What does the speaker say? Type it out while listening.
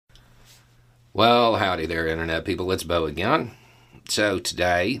Well, howdy there, Internet people. It's Bo again. So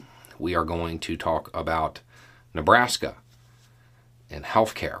today we are going to talk about Nebraska and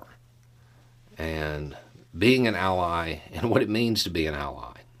healthcare and being an ally and what it means to be an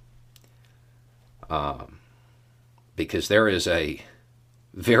ally. Because there is a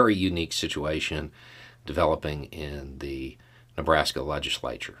very unique situation developing in the Nebraska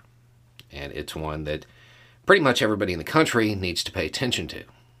legislature. And it's one that pretty much everybody in the country needs to pay attention to.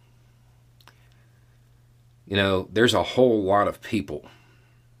 You know, there's a whole lot of people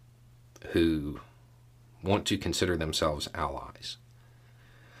who want to consider themselves allies,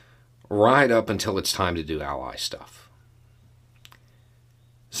 right up until it's time to do ally stuff.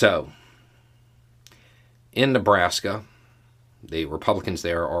 So, in Nebraska, the Republicans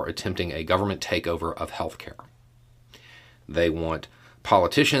there are attempting a government takeover of healthcare. They want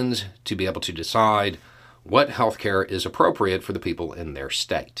politicians to be able to decide what healthcare is appropriate for the people in their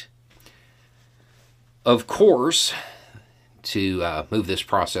state. Of course, to move this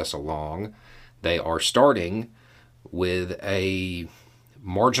process along, they are starting with a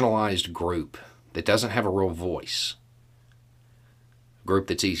marginalized group that doesn't have a real voice, a group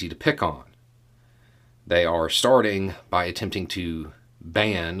that's easy to pick on. They are starting by attempting to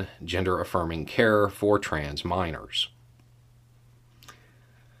ban gender-affirming care for trans minors.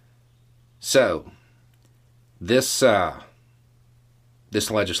 So, this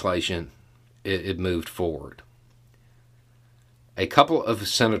legislation, it moved forward. A couple of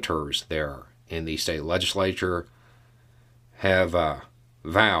senators there in the state legislature have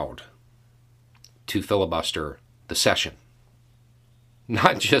vowed to filibuster the session.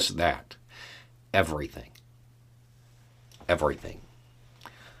 Not just that, everything. Everything.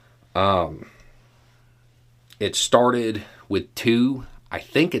 It started with 2. I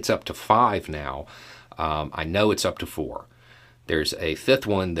think it's up to 5 now. I know it's up to 4. There's a 5th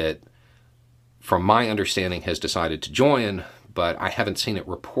one that, from my understanding, has decided to join, but I haven't seen it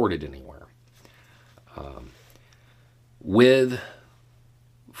reported anywhere. With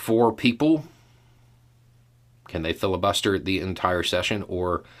 4 people, can they filibuster the entire session?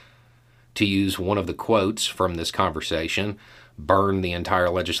 Or, to use one of the quotes from this conversation, burn the entire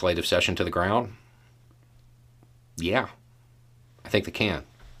legislative session to the ground? Yeah, I think they can.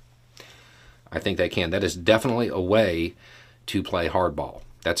 I think they can. That is definitely a way to play hardball.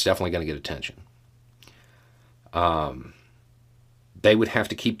 That's definitely going to get attention. They would have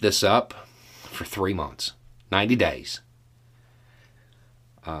to keep this up for 3 months, 90 days.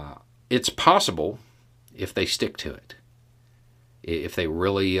 It's possible if they stick to it, if they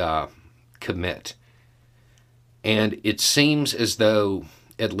really commit. And it seems as though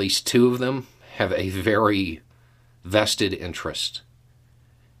at least 2 of them have a very vested interest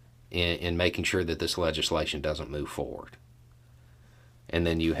in making sure that this legislation doesn't move forward. And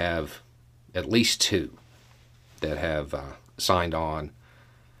then you have at least 2 that have signed on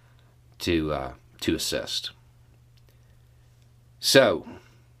to assist. So,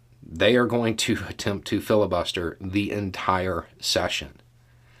 they are going to attempt to filibuster the entire session.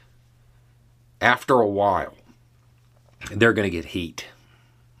 After a while, they're going to get heat.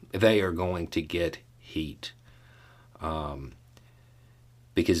 They are going to get heat.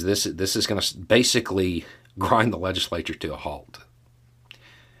 Because this is going to basically grind the legislature to a halt.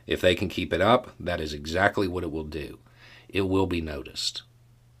 If they can keep it up, that is exactly what it will do. It will be noticed.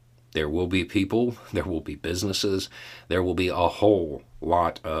 There will be people, there will be businesses, there will be a whole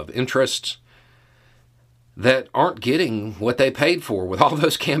lot of interests that aren't getting what they paid for with all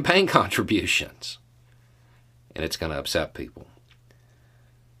those campaign contributions. And it's going to upset people.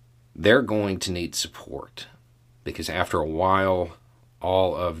 They're going to need support because after a while,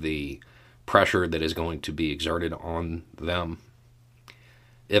 all of the pressure that is going to be exerted on them,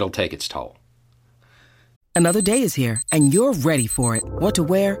 it'll take its toll. Another day is here, and you're ready for it. What to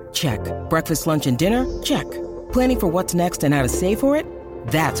wear? Check. Breakfast, lunch, and dinner? Check. Planning for what's next and how to save for it?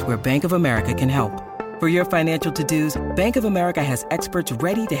 That's where Bank of America can help. For your financial to-dos, Bank of America has experts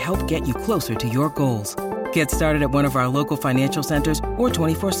ready to help get you closer to your goals. Get started at one of our local financial centers or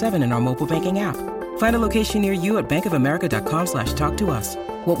 24/7 in our mobile banking app. Find a location near you at bankofamerica.com/talktous.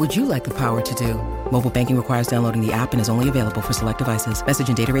 What would you like the power to do? Mobile banking requires downloading the app and is only available for select devices. Message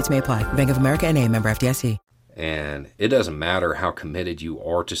and data rates may apply. Bank of America N.A., member FDIC. And it doesn't matter how committed you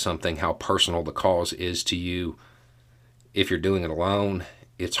are to something, how personal the cause is to you. If you're doing it alone,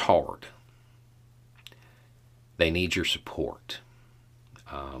 it's hard. They need your support.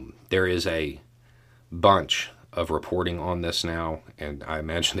 There is a bunch of reporting on this now, and I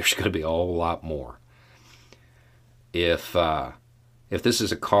imagine there's going to be a whole lot more. If this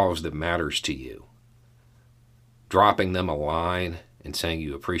is a cause that matters to you, dropping them a line and saying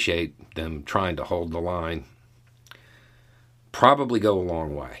you appreciate them trying to hold the line probably go a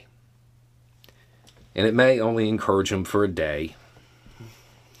long way. And it may only encourage them for a day,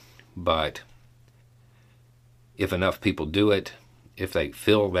 but if enough people do it, if they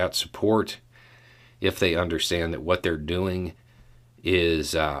feel that support, if they understand that what they're doing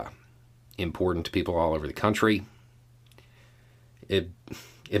is important to people all over the country, it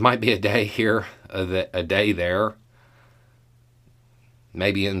might be a day here, a day there,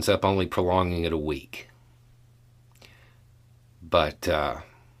 maybe ends up only prolonging it a week. But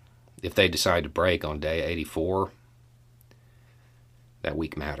if they decide to break on day 84, that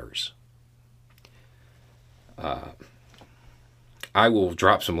week matters. I will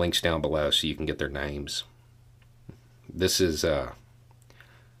drop some links down below so you can get their names. This is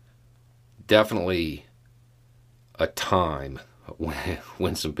definitely a time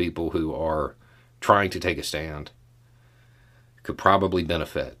when some people who are trying to take a stand could probably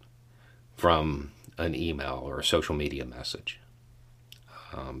benefit from an email or a social media message.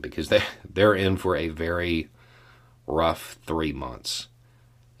 Because they're in for a very rough 3 months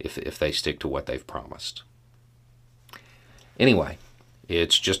if they stick to what they've promised. Anyway,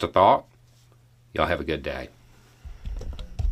 it's just a thought. Y'all have a good day.